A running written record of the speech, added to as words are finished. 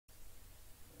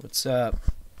What's up?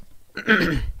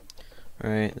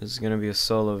 Alright, this is gonna be a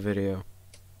solo video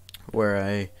where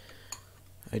I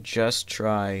just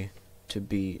try to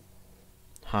beat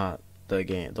the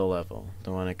level,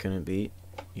 the one I couldn't beat.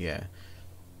 Yeah,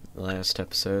 the last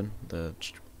episode, the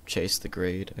Chase the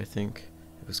Grade, I think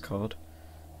it was called.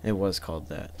 It was called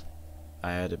that.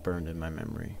 I had it burned in my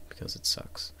memory because it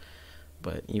sucks.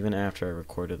 But even after I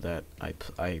recorded that,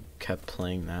 I kept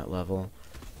playing that level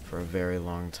for a very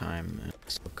long time and I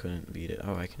still couldn't beat it.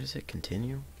 Oh, I can just hit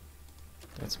continue?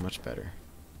 That's much better.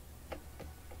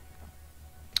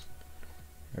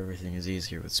 Everything is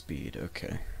easier with speed.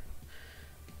 Okay.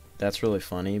 That's really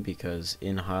funny because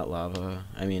in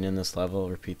in this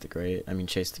level, Chase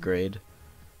the Grade,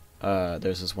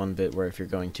 there's this one bit where if you're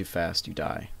going too fast, you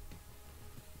die.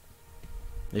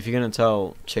 If you're gonna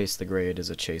tell, Chase the Grade is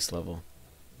a chase level.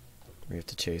 You have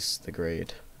to chase the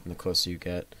grade, and the closer you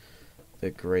get, the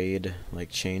grade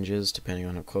changes depending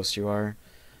on how close you are.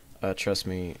 Trust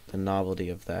me, the novelty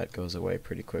of that goes away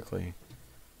pretty quickly.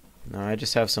 Now I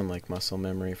just have some muscle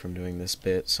memory from doing this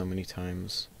bit so many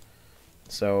times.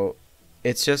 So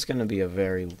it's just gonna be a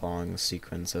very long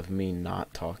sequence of me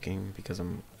not talking because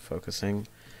I'm focusing,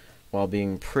 while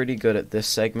being pretty good at this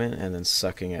segment and then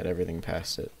sucking at everything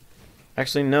past it.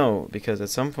 Actually no, because at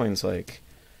some points I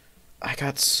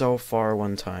got so far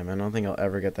one time. I don't think I'll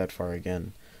ever get that far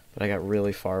again. But I got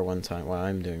really far one time. Well,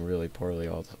 I'm doing really poorly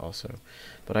also.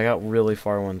 But I got really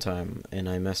far one time, and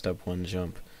I messed up one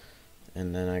jump.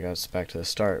 And then I got back to the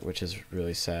start, which is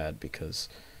really sad because,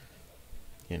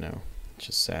 it's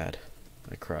just sad.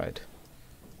 I cried.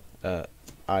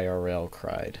 IRL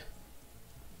cried.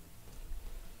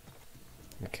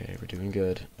 Okay, we're doing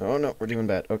good. Oh no, we're doing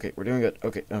bad. Okay, we're doing good.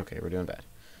 Okay, we're doing bad.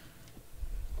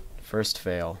 First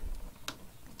fail.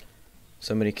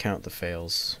 Somebody count the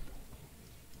fails.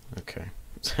 Okay.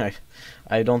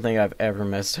 I don't think I've ever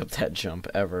messed up that jump,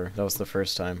 ever. That was the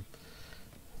first time.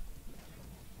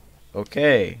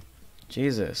 Okay.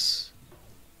 Jesus.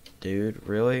 Dude,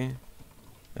 really?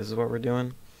 This is what we're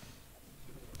doing?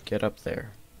 Get up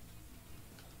there.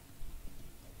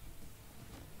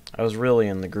 I was really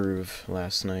in the groove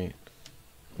last night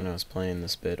when I was playing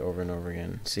this bit over and over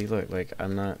again. See, look,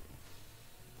 I'm not...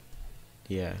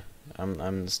 Yeah.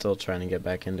 I'm still trying to get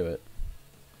back into it.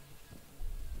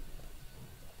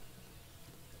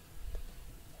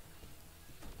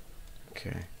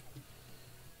 Okay.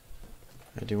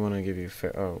 I do want to give you a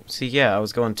fair... Oh, see, yeah, I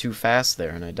was going too fast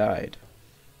there and I died.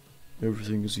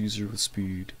 Everything is easier with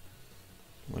speed.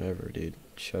 Whatever, dude.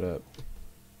 Shut up.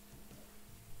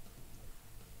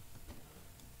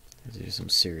 I have to do some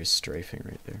serious strafing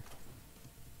right there.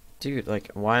 Dude,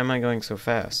 why am I going so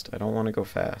fast? I don't want to go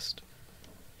fast.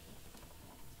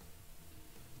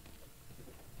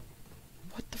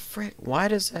 What the frick? Why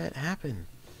does that happen?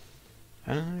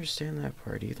 I don't understand that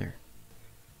part either.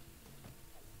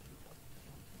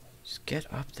 Just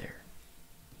get up there.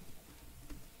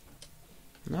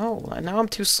 No, now I'm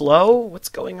too slow? What's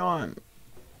going on?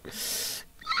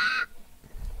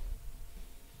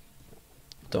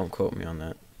 Don't quote me on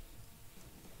that.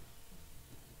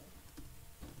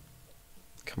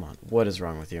 Come on, what is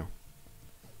wrong with you?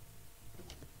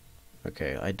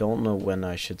 Okay, I don't know when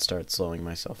I should start slowing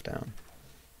myself down.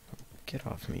 Get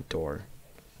off me, door.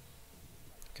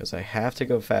 Because I have to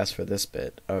go fast for this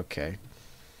bit. Okay.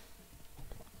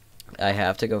 I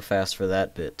have to go fast for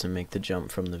that bit to make the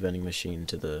jump from the vending machine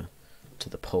to the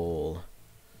pole.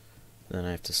 Then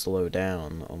I have to slow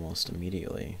down almost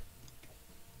immediately.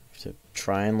 To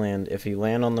try and land. If you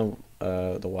land on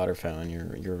the water fountain,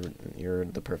 you're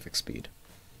the perfect speed.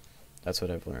 That's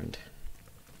what I've learned.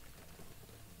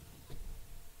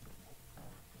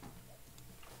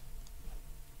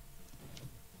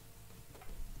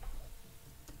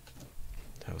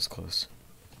 That was close.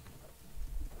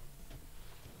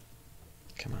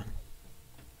 Come on.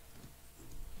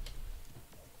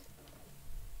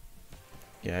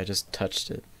 Yeah, I just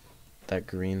touched it. That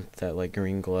green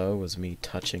glow was me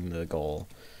touching the goal.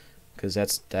 Because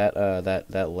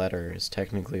that letter is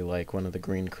technically one of the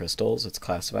green crystals. It's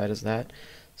classified as that.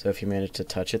 So if you manage to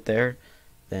touch it there,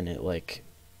 then it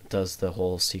does the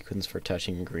whole sequence for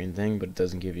touching a green thing, but it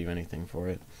doesn't give you anything for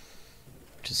it.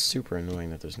 Which is super annoying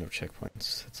that there's no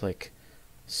checkpoints. It's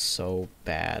so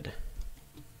bad.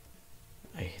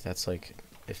 That's if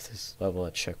this level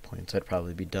had checkpoints, I'd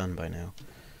probably be done by now.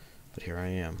 But here I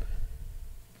am.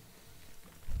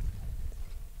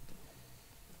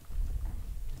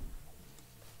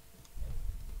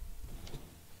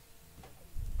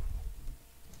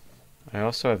 I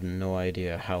also have no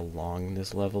idea how long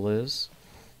this level is.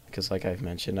 Because like I've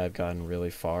mentioned, I've gotten really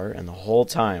far, and the whole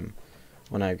time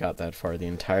when I got that far. The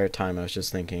entire time I was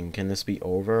just thinking, can this be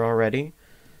over already?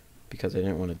 Because I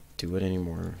didn't want to do it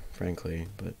anymore, frankly.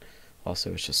 But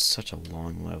also, it's just such a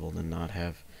long level to not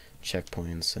have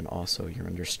checkpoints, and also you're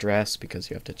under stress because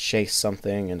you have to chase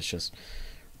something, and it's just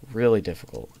really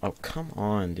difficult. Oh, come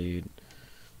on, dude.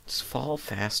 Just fall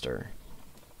faster.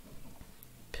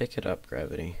 Pick it up,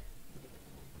 Gravity.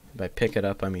 By pick it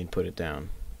up, I mean put it down.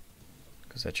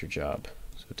 Because that's your job.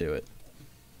 So do it.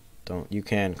 You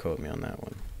can quote me on that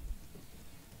one.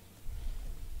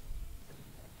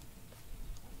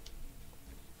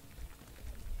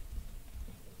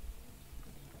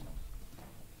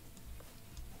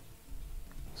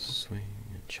 Swing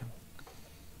and jump.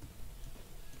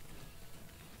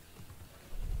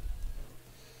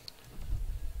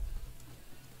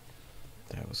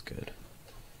 That was good.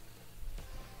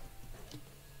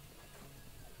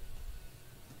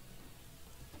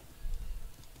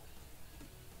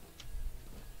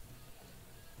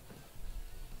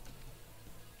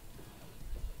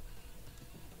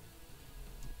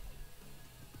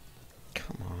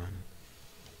 Come on.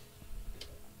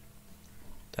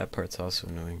 That part's also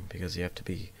annoying because you have to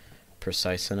be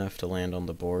precise enough to land on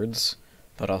the boards,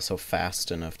 but also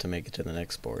fast enough to make it to the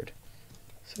next board.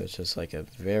 So it's just like a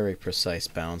very precise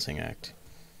balancing act.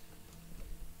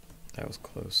 That was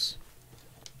close.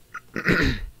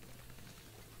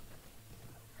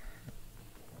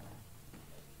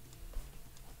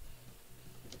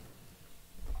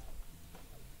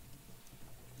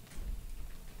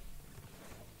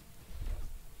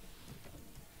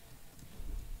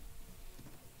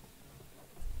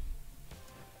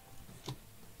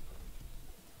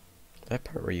 That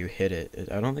part where you hit it,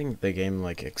 I don't think the game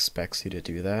like expects you to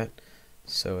do that,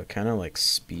 so it kind of like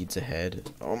speeds ahead.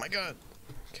 Oh my god.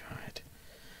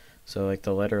 So like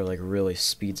the letter like really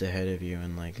speeds ahead of you,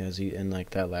 and like as you in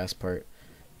like that last part,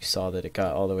 you saw that it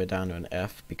got all the way down to an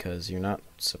F because you're not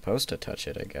supposed to touch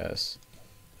it, I guess.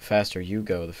 The faster you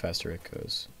go, the faster it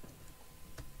goes.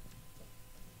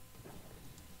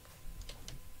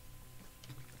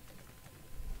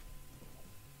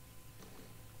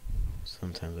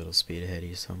 Sometimes it'll speed ahead of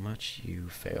you so much you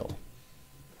fail.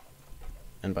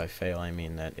 And by fail I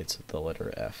mean that it's the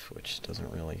letter F, which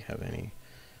doesn't really have any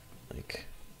like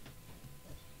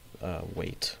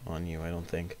weight on you, I don't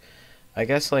think. I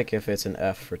guess like if it's an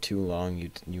F for too long,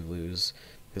 you lose.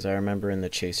 Because I remember in the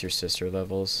Chase Your Sister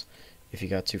levels, if you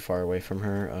got too far away from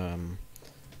her,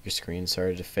 your screen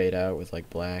started to fade out with like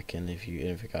black, and if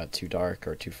it got too dark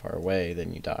or too far away,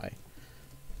 then you die.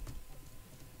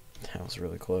 That was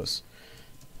really close.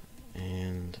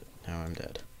 And now I'm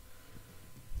dead.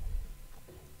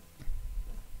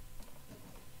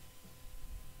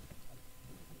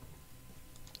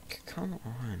 Come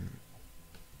on.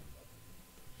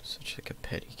 Such like a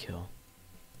petty kill.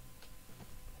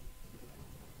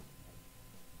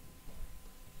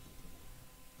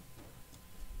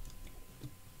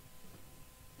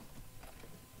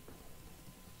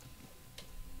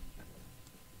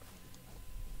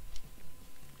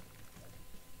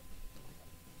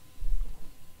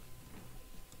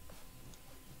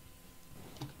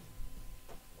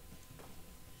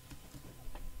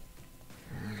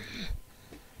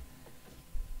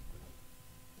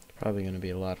 Probably going to be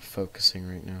a lot of focusing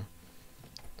right now.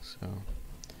 So,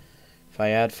 if I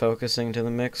add focusing to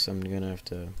the mix, I'm going to have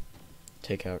to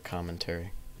take out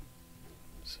commentary.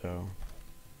 So,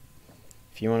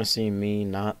 if you want to see me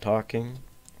not talking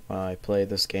while I play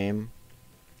this game,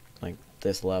 like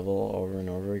this level over and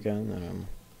over again, then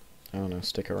I don't know,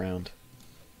 stick around.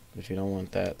 But if you don't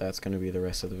want that, that's going to be the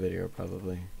rest of the video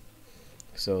probably.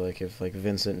 So like if like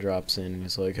Vincent drops in and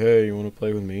he's like, hey, you want to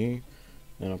play with me?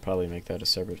 Then I'll probably make that a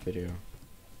separate video.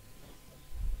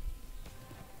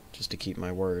 Just to keep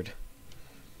my word.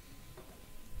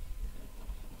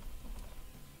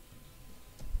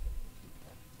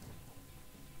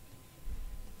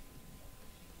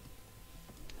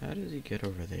 How does he get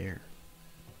over there?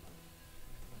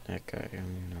 That guy, I don't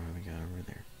even know how he got over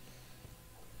there.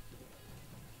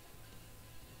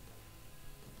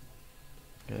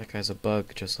 Yeah, that guy's a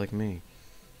bug just like me.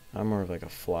 I'm more of like a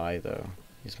fly though.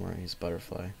 He's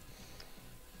butterfly.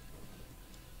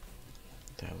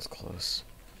 That was close.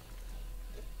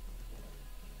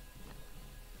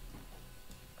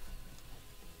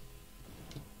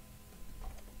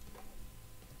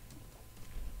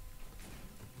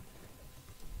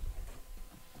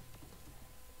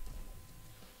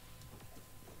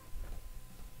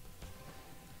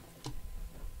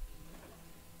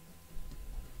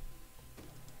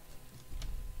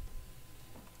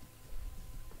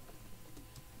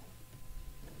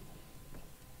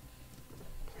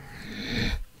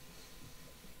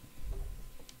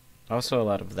 Also, a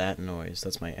lot of that noise.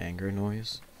 That's my anger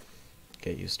noise.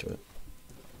 Get used to it.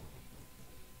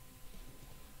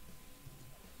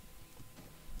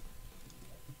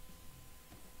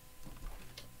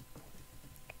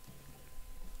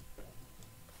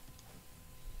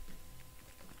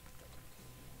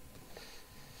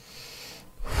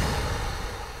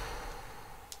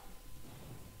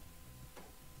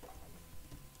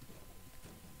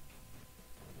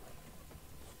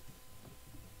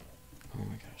 Oh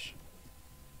my gosh.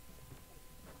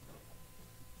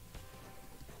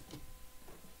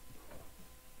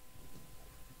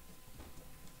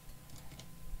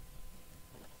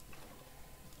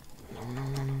 No, no,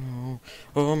 no, no, no.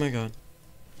 Oh my god.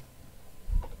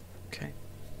 Okay.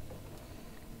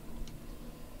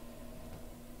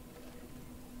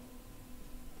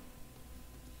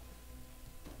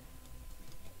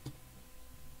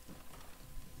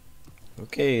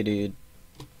 Okay, dude.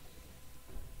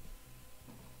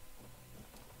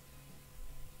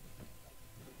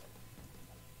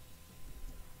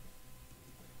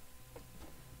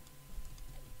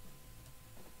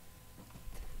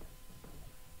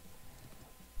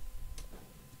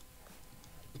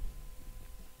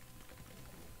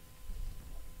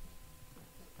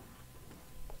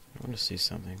 I want to see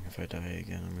something. If I die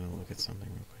again, I'm gonna look at something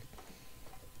real quick.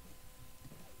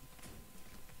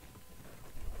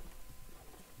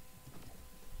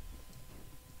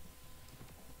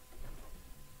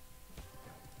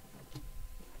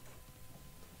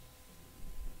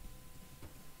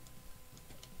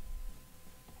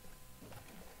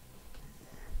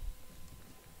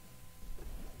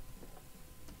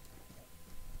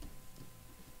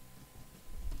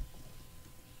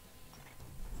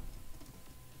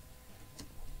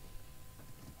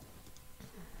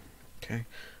 Okay,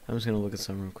 I'm just gonna look at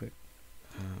some real quick.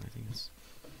 I think it's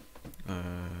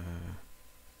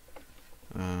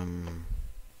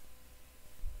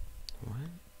what?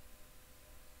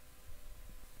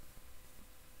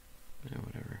 Yeah,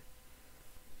 whatever.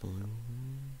 Balloon.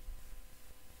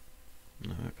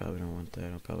 No, I probably don't want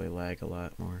that. I'll probably lag a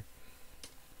lot more.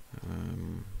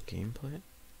 Gameplay?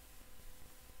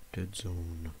 Dead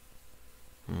zone.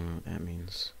 I don't know what that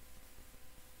means.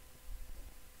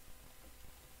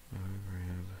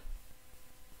 Grab.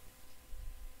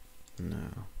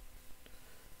 No.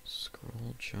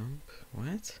 Scroll jump?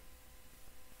 What?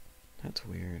 That's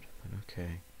weird, but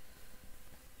okay.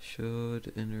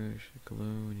 Should interaction glow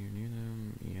when you're near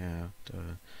them? Yeah,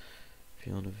 duh.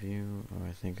 Field of view. Oh,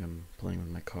 I think I'm playing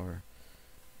with my car.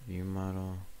 View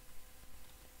model.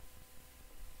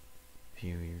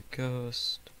 View your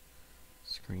ghost.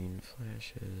 Screen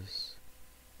flashes.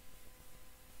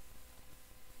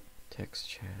 Text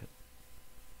chat.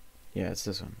 Yeah, it's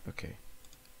this one. Okay.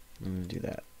 I'm gonna do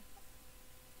that.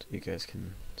 So you guys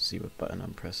can see what button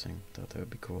I'm pressing. Thought that would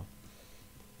be cool.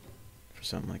 For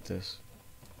something like this.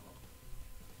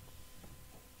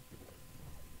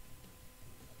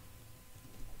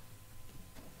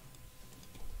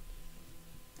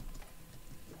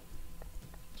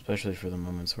 Especially for the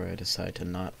moments where I decide to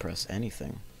not press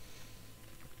anything.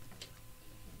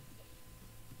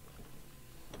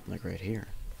 Like right here.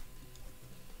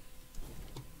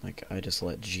 Like, I just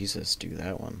let Jesus do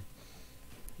that one.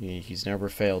 He's never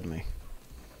failed me.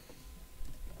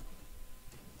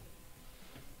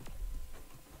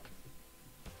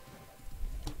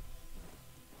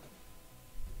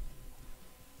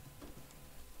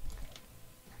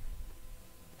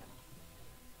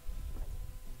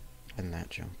 And that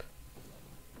jump.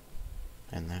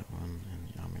 And that one.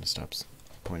 And I'm going to stop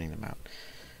pointing them out.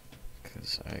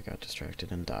 Because I got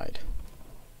distracted and died.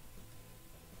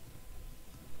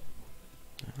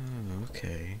 Oh,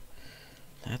 okay.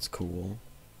 That's cool.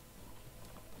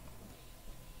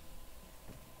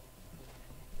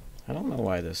 I don't know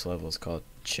why this level is called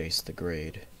Chase the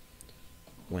Grade.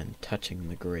 When touching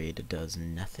the grade does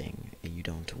nothing, you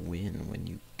don't win when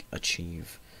you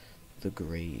achieve the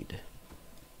grade.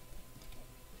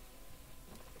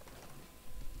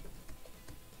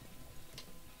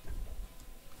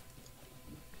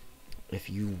 If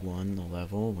you won the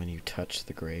level when you touched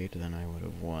the grade, then I would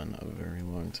have won a very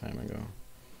long time ago.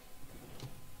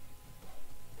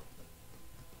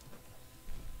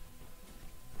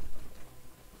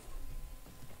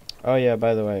 Oh yeah,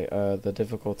 by the way, the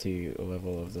difficulty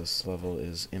level of this level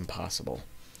is impossible,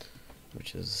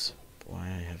 which is why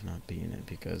I have not beaten it,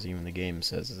 because even the game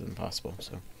says it's impossible,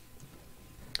 so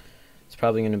it's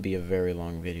probably going to be a very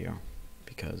long video,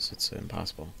 because it's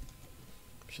impossible.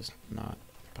 It's just not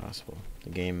possible.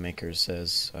 The game maker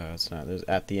says it's not. There's,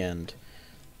 at the end,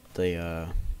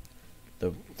 the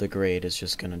grade is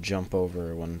just going to jump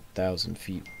over 1,000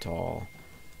 feet tall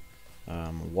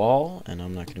wall, and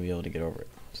I'm not going to be able to get over it.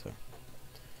 So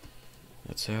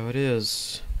that's how it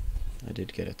is. I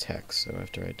did get a text, so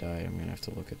after I die, I'm going to have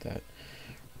to look at that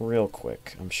real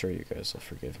quick. I'm sure you guys will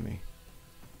forgive me.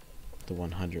 The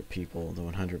 100 people, the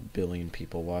 100 billion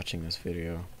people watching this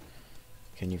video.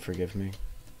 Can you forgive me?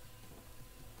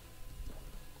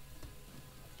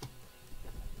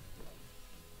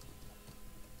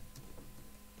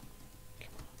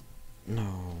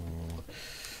 No.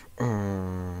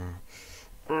 Ooh,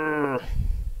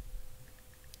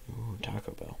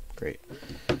 Taco Bell. Great.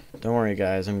 Don't worry,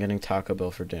 guys. I'm getting Taco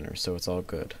Bell for dinner, so it's all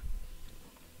good.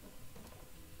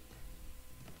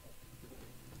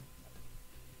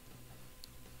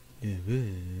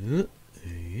 I'm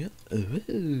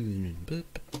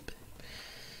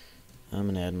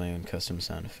gonna add my own custom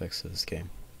sound effects to this game.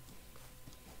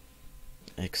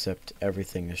 Except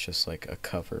everything is just like a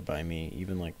cover by me.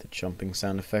 Even like the jumping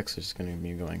sound effects are just gonna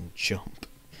be going jump.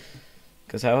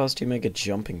 Because how else do you make a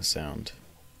jumping sound?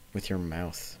 With your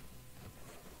mouth.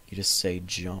 You just say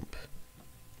jump.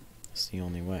 That's the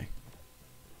only way.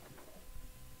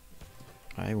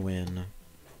 I win.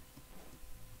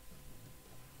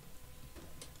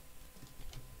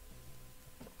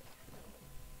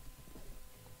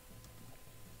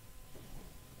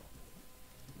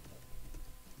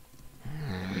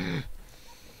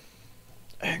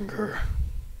 Anger.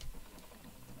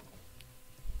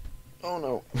 Oh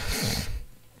no.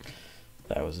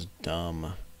 That was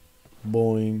dumb.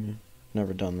 Boing.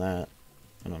 Never done that.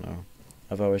 I don't know.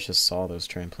 I've always just saw those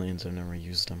trampolines. I've never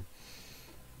used them.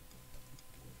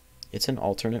 It's an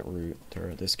alternate route.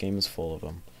 This game is full of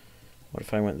them. What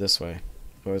if I went this way?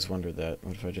 I've always wondered that.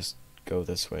 What if I just go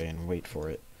this way and wait for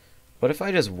it? What if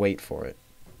I just wait for it?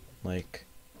 Like,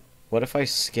 what if I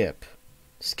skip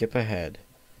ahead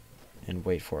and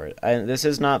wait for it? This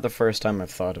is not the first time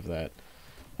I've thought of that.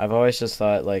 I've always just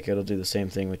thought, like, it'll do the same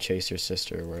thing with Chase Your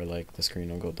Sister, where, like, the screen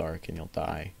will go dark and you'll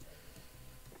die.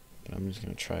 But I'm just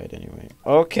gonna try it anyway.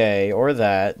 Okay, or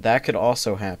that. That could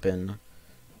also happen.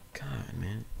 God,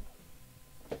 man.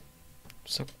 I'm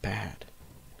so bad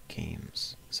at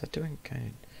games. Is that doing kind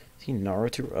of... Is he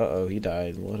Naruto? Uh-oh, he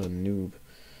died. What a noob.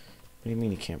 What do you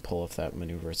mean he can't pull off that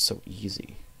maneuver? It's so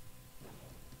easy.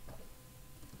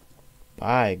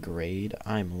 Bye, grade.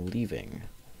 I'm leaving.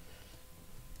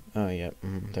 Oh, yeah.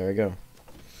 There we go.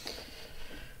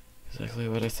 Exactly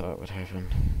what I thought would happen.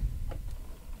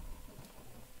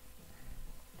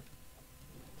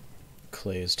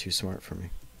 Clay is too smart for me.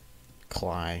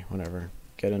 Cly, whatever.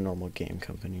 Get a normal game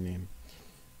company name.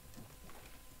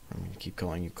 I'm gonna keep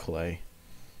calling you Clay.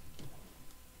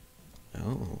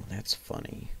 Oh, that's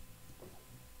funny.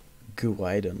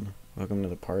 Guiden. Welcome to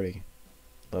the party.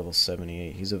 Level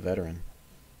 78. He's a veteran.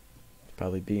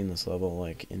 Probably beating this level,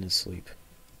 like, in his sleep.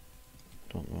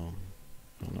 Don't know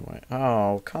why.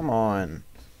 Oh, come on.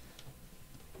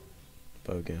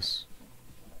 Bogus.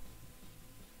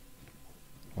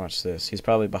 Watch this. He's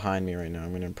probably behind me right now.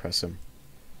 I'm gonna impress him.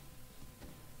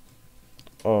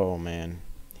 Oh, man.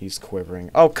 He's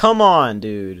quivering. Oh, come on,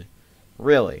 dude.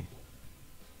 Really?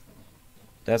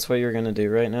 That's what you're gonna do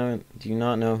right now? Do you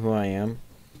not know who I am?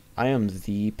 I am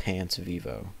the Pants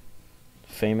Vivo.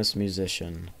 Famous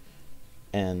musician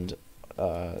and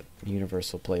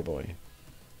universal playboy.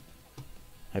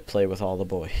 I play with all the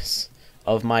boys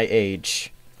of my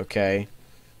age, okay?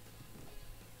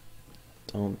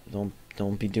 Don't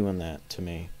be doing that to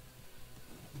me.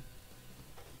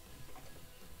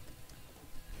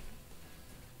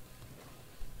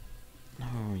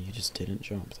 No, you just didn't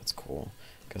jump. That's cool.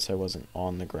 Guess I wasn't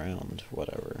on the ground.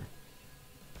 Whatever.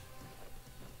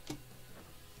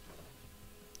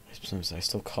 I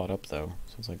still caught up though.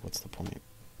 So it's like, what's the point?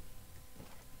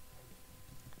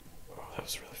 Oh, that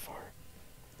was really far.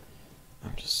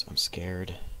 I'm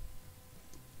scared.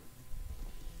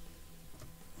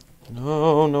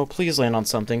 No, please land on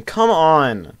something. Come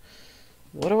on!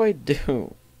 What do I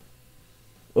do?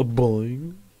 A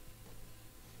boing?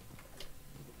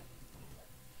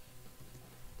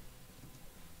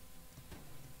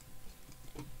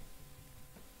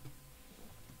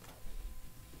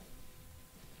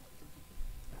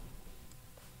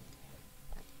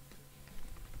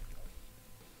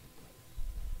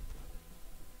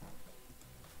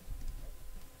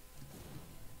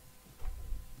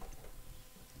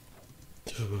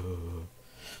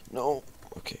 No.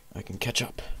 Okay, I can catch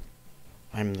up.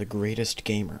 I'm the greatest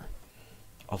gamer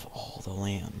of all the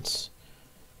lands.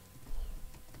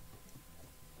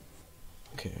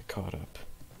 Okay, I caught up.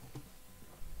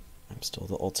 I'm still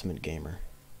the ultimate gamer.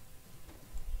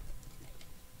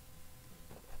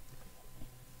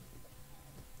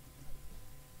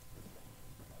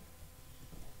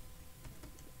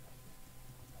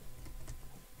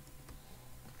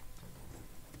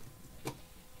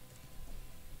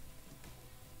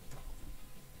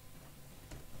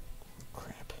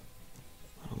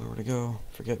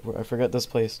 Where'd it go? I forget this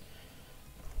place.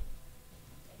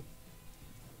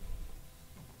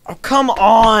 Oh, come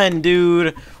on,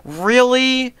 dude.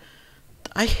 Really?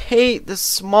 I hate this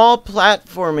small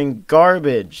platforming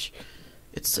garbage.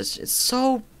 It's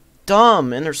so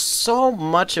dumb, and there's so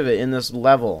much of it in this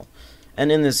level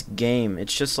and in this game.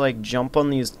 It's just like jump on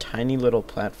these tiny little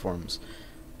platforms,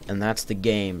 and that's the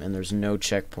game, and there's no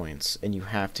checkpoints, and you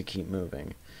have to keep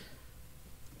moving.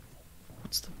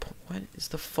 What is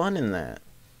the fun in that?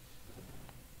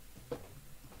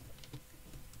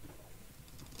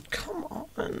 Come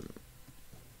on.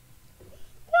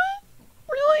 What?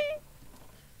 Really?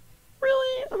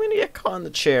 Really? I'm gonna get caught in the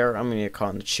chair. I'm gonna get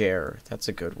caught in the chair. That's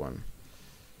a good one.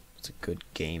 It's a good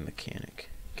game mechanic.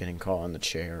 Getting caught in the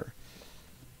chair.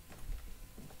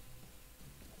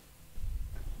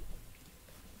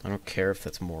 I don't care if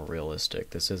that's more realistic.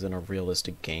 This isn't a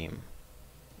realistic game.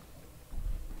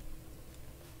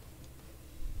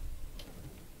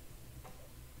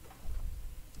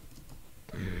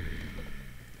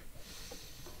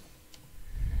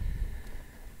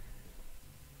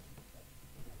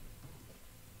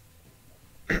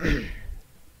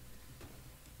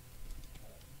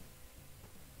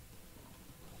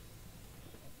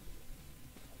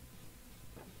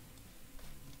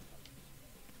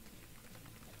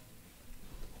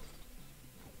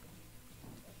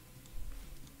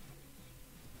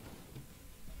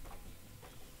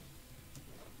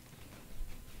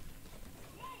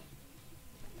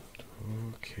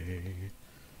 Okay.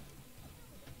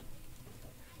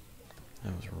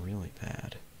 That was really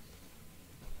bad.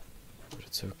 But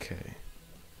it's okay.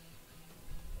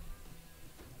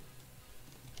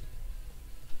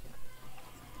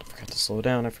 I forgot to slow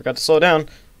down. I forgot to slow down.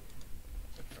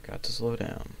 I forgot to slow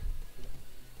down.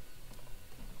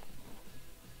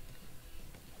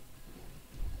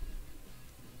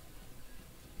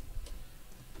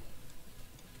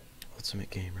 Ultimate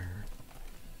Gamer.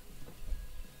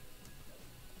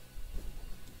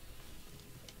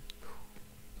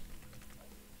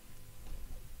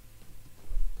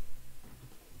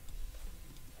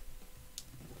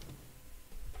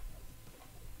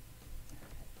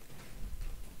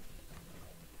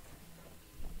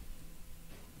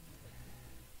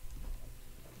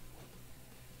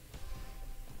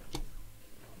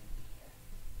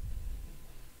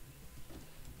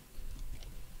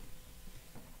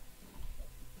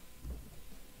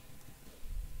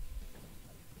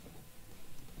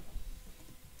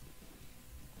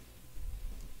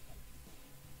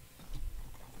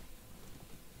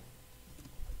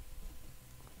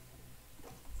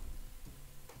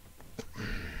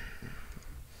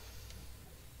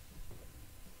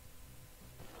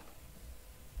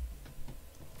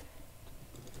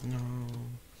 No.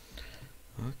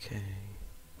 Okay.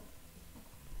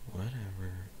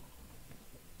 Whatever.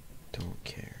 Don't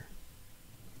care.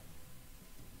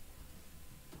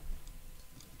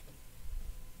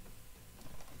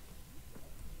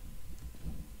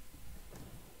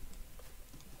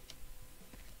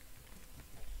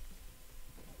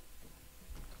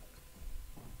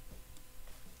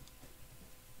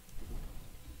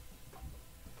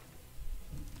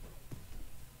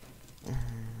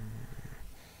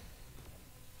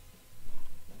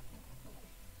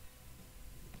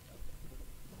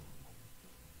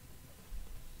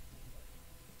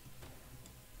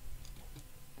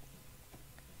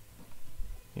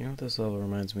 You know what this level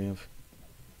reminds me of?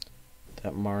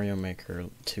 That Mario Maker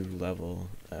 2 level.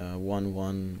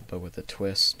 1-1, but with a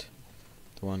twist.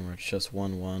 The one where it's just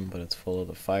 1-1, but it's full of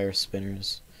the fire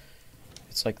spinners.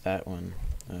 It's like that one.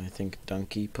 I think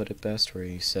Donkey put it best, where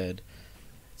he said,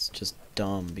 it's just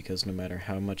dumb, because no matter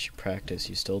how much you practice,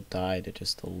 you still die to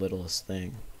just the littlest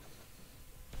thing.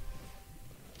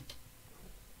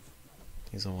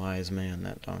 He's a wise man,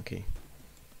 that Donkey.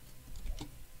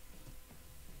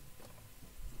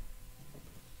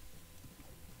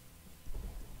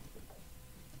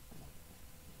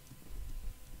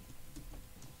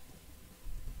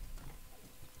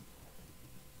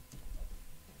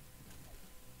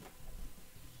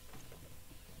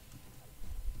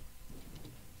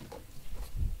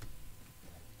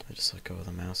 I just let go of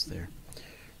the mouse there.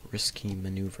 Risky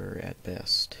maneuver at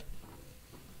best.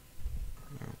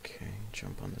 Okay,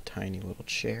 jump on the tiny little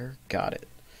chair. Got it.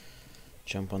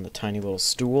 Jump on the tiny little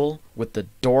stool with the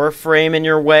door frame in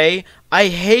your way. I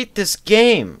hate this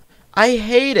game. I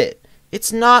hate it.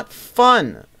 It's not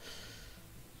fun.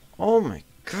 Oh my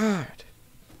god.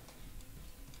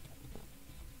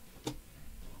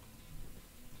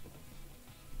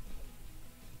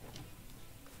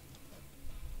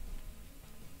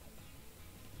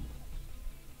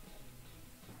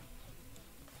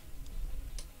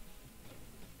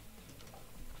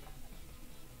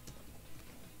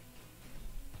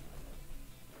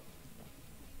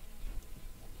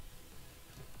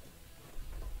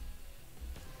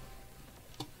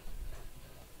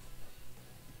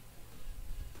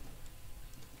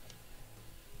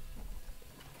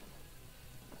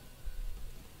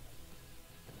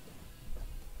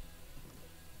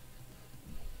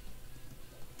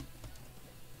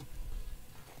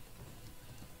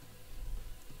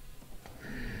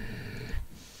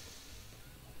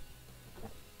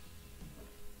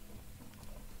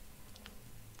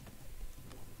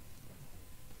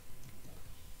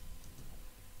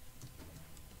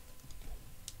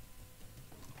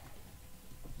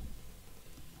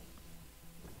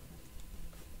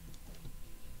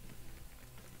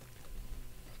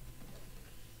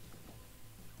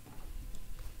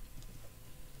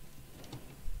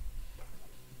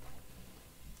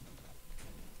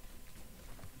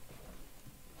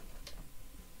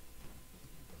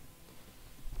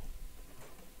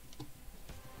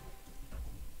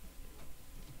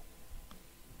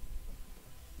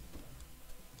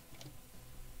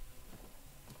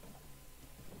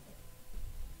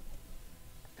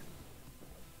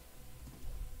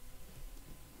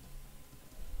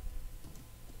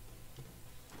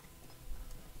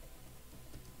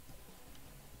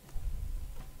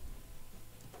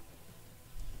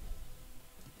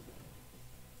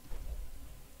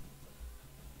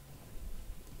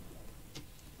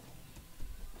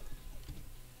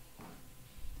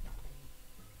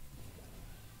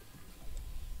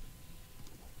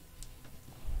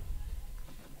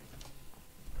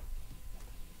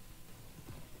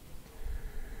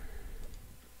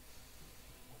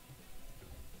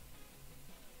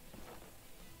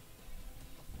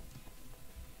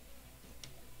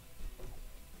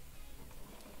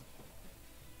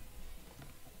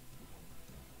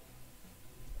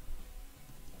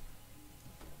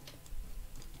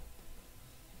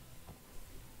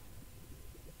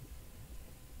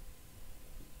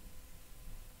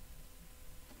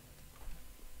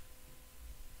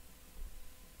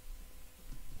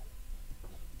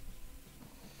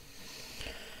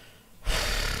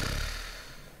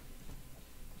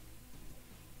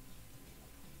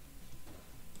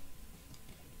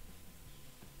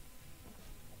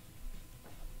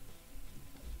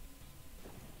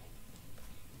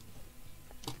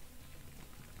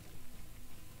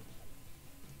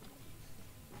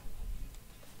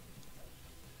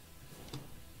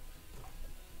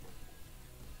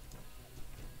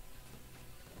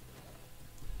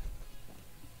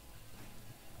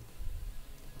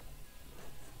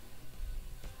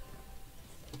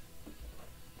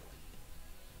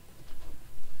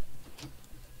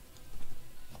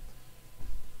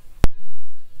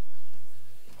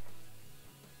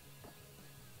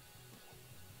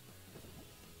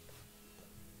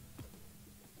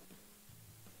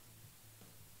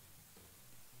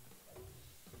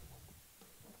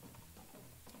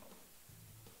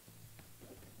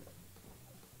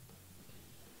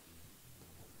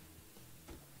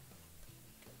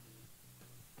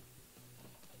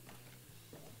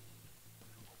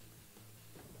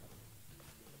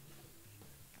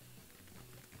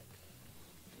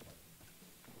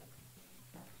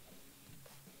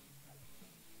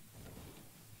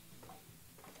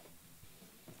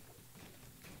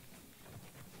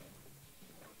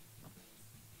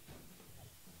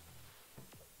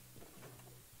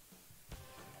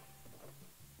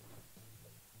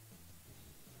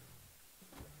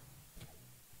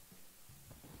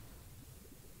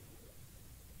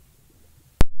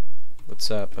 What's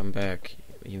up? I'm back.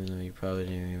 Even though you probably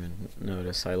didn't even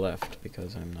notice I left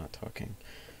because I'm not talking.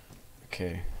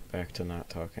 Okay, back to not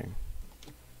talking.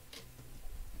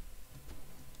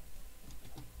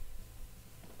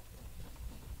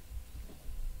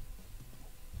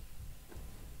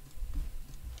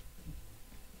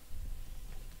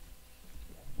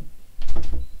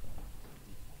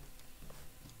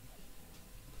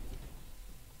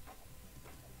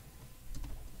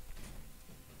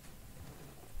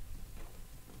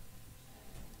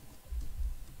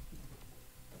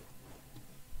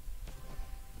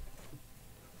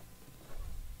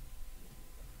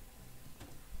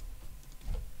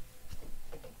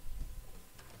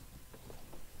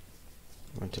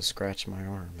 Went to scratch my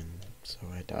arm, and so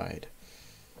I died.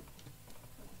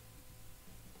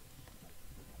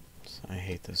 So I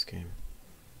hate this game.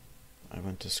 I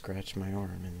went to scratch my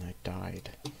arm, and I died.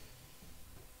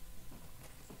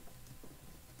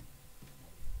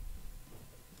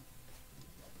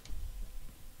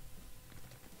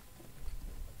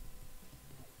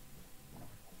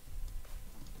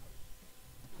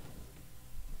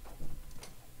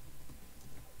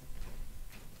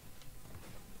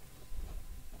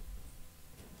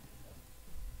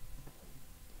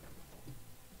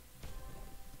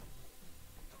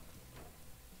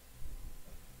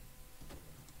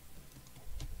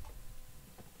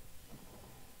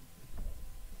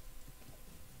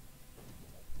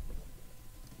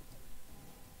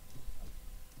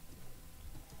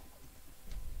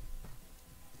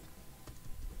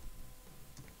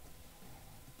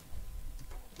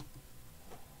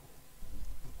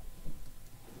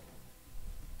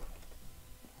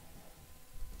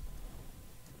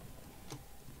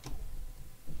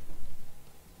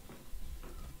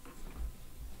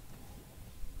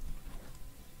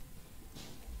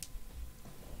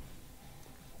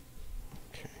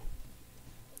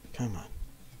 Come on.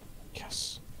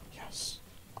 Yes. Yes.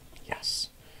 Yes.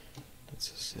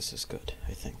 This is good,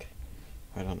 I think.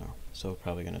 I don't know. Still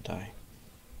probably gonna die.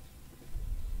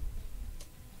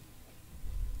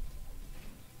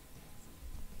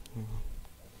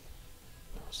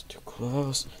 That was too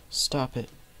close. Stop it.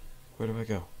 Where do I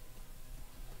go?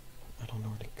 I don't know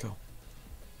where to go.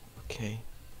 Okay.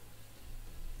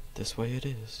 This way it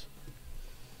is.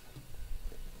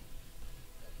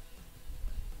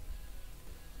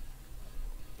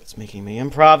 It's making me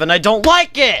improv and I don't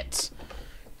like it!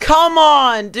 Come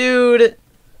on, dude!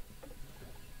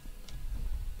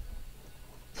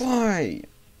 Why?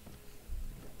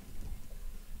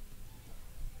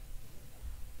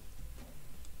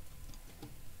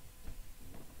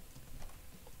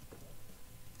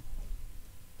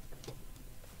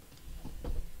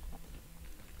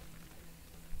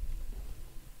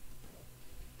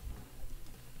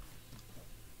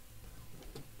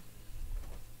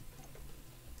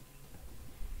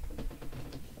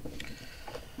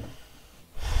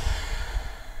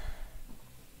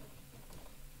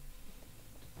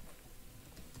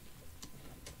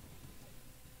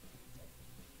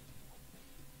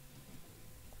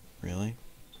 Really?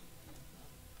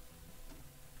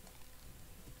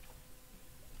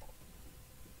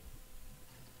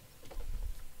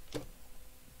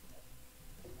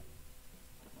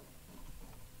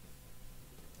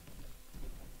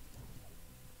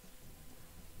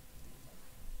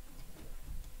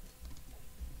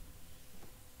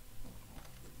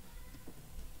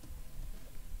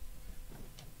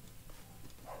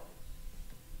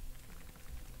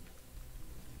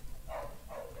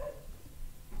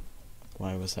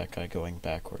 Why was that guy going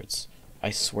backwards? I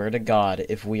swear to God,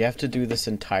 if we have to do this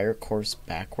entire course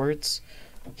backwards,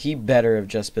 he better have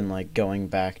just been, like, going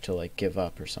back to, like, give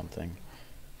up or something.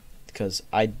 Because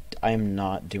I am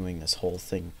not doing this whole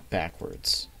thing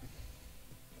backwards.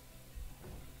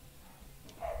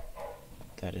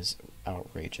 That is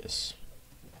outrageous.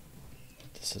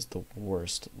 This is the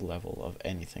worst level of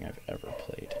anything I've ever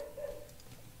played.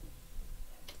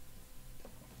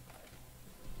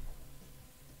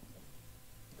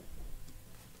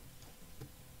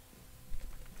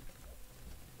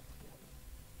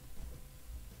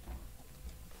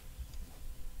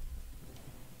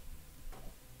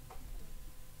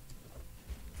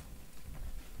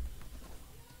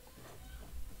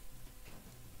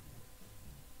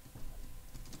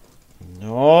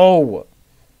 No!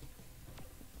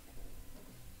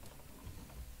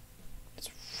 It's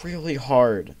really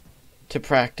hard to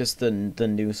practice the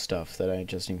new stuff that I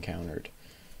just encountered.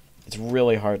 It's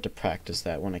really hard to practice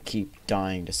that when I keep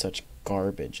dying to such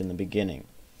garbage in the beginning.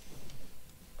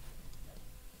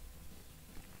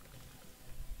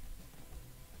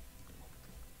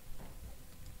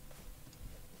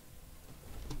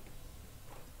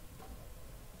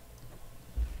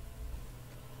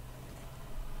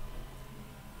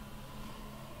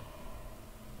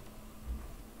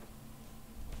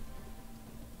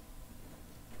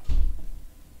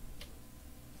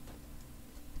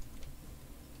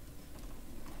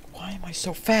 I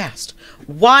so fast?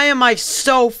 Why am I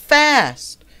so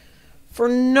fast? For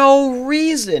no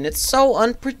reason. It's so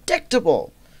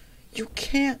unpredictable. You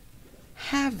can't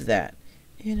have that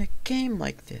in a game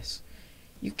like this.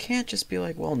 You can't just be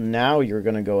like, well, now you're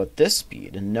going to go at this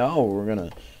speed, and now we're going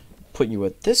to put you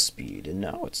at this speed, and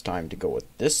now it's time to go at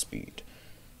this speed.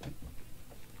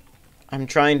 I'm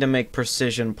trying to make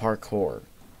precision parkour.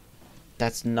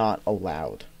 That's not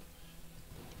allowed.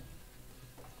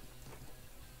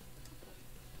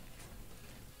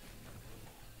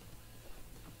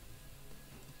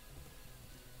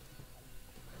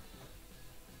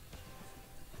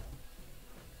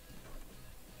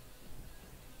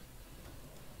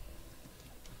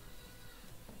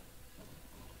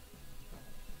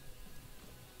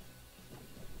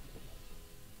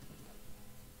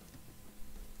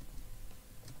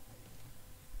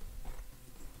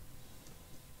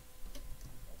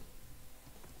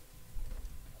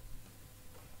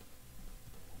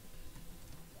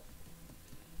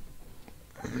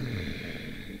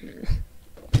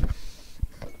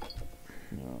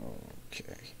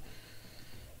 Okay.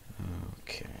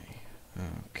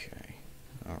 Okay.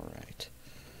 Alright.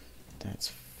 That's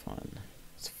fun.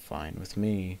 It's fine with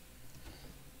me.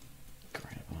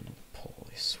 Grab onto the pole,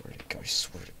 I swear to God. I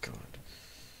swear to God.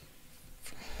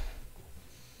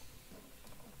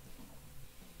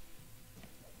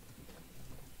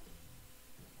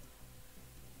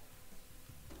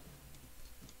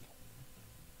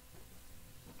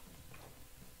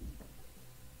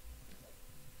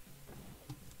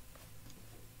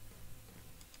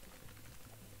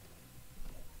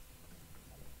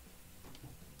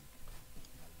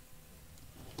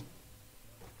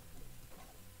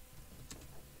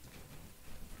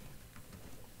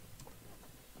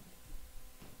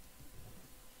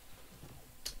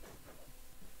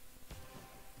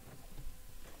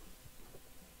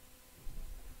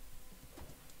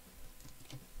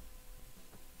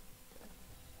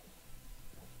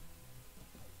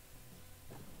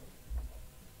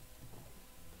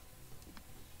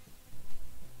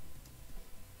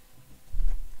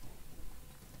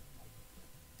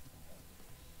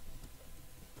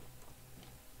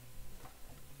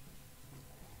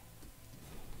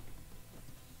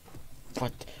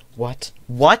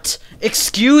 What?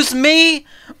 Excuse me?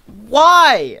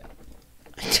 Why?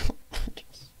 I don't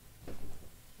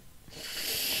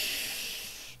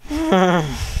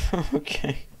understand.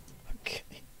 Okay.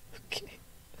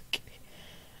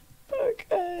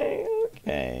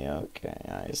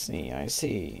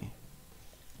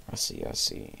 I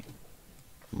see.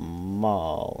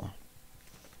 Mall.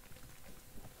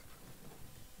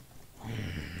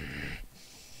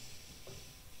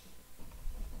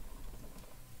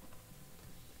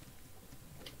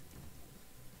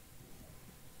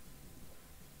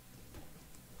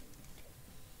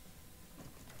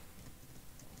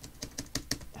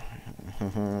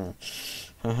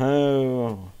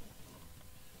 Oh.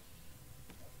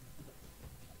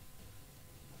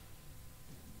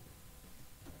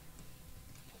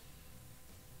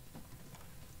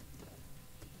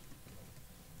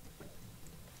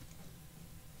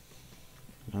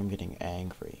 I'm getting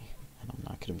angry, and I'm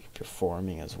not going to be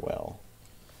performing as well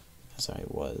as I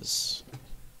was.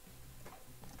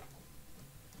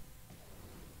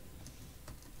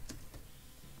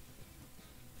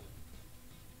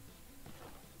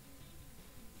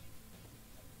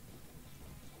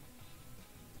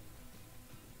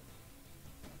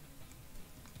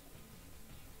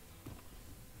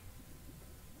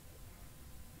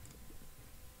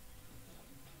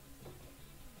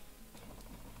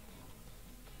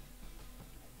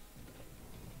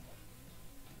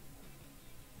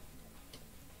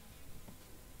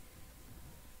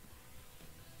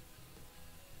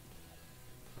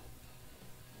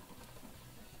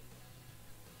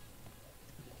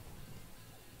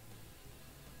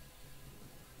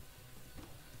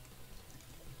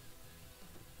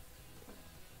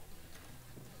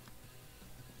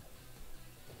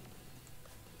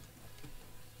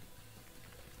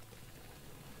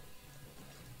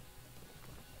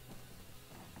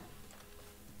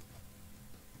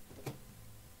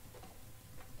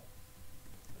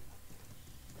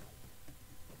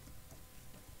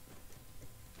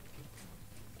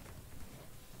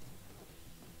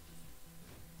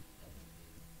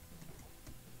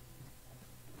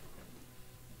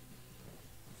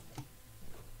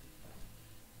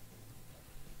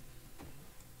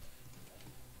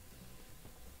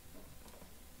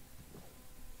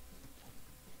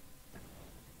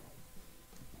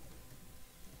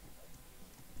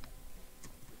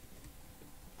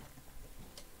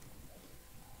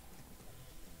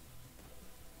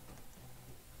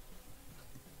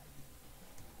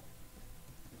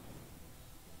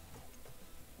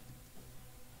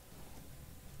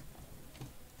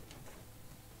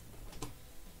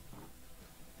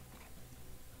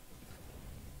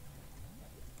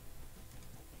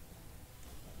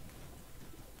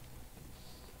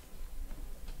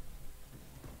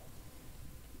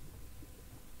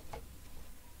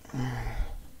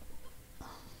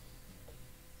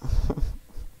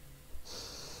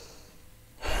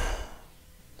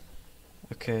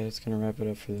 Okay, that's gonna wrap it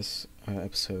up for this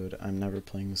episode. I'm never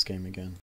playing this game again.